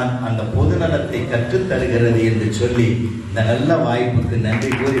கோயில்கள் தான் அந்த பொதுநலத்தை கற்றுத் தருகிறது என்று சொல்லி இந்த நல்ல வாய்ப்புக்கு நன்றி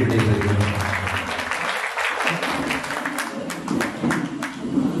கூறி விடைபெறுகிறோம்.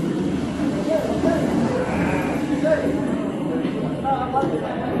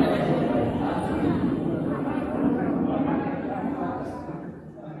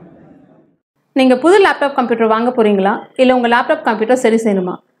 நீங்க புது லேப்டாப் கம்ப்யூட்டர் வாங்க போறீங்களா? இல்ல உங்க லேப்டாப் கம்ப்யூட்டர் சரி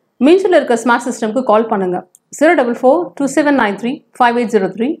செய்யணுமா? மின்ஜூர்ல இருக்க ஸ்மார்ட் சிஸ்டம்க்கு கால் பண்ணுங்க.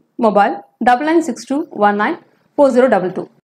 04427935803, மொபைல் 9962194022.